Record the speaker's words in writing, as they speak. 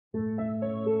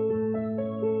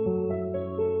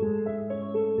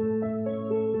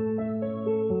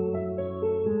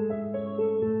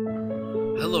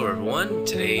everyone,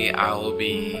 today I will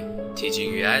be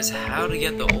teaching you guys how to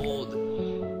get the old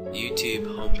YouTube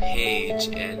homepage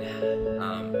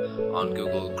on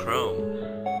Google Chrome.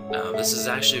 This is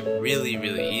actually really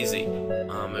easy. It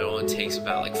only takes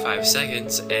about like 5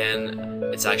 seconds, and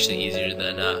it's actually easier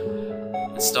than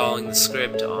installing the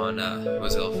script on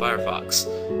Mozilla Firefox.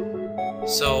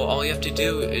 So all you have to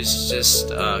do is just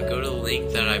go to the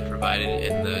link that I provided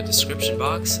in the description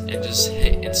box and just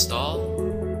hit install.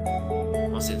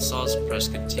 Once it installs, press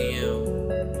continue,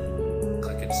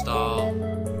 click install,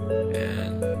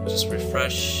 and just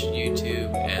refresh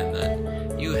YouTube, and then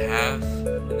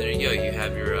there you go, you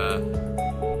have your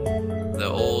the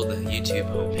old YouTube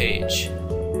homepage.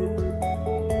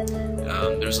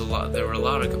 There were a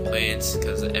lot of complaints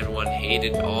because everyone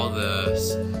hated all the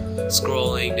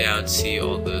scrolling down to see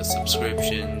all the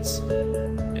subscriptions,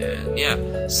 and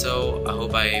yeah, so I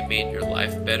hope I made your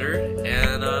life better,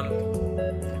 and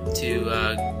to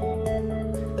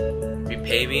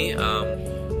repay me,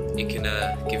 you can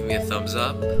give me a thumbs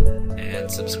up and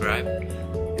subscribe,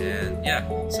 and yeah,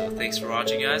 so thanks for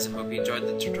watching, guys. I hope you enjoyed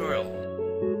the tutorial.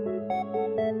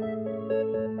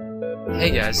 Hey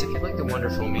guys, if you like the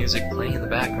wonderful music playing in the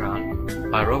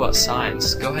background by Robot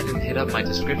Science, go ahead and hit up my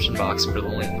description box for the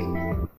link.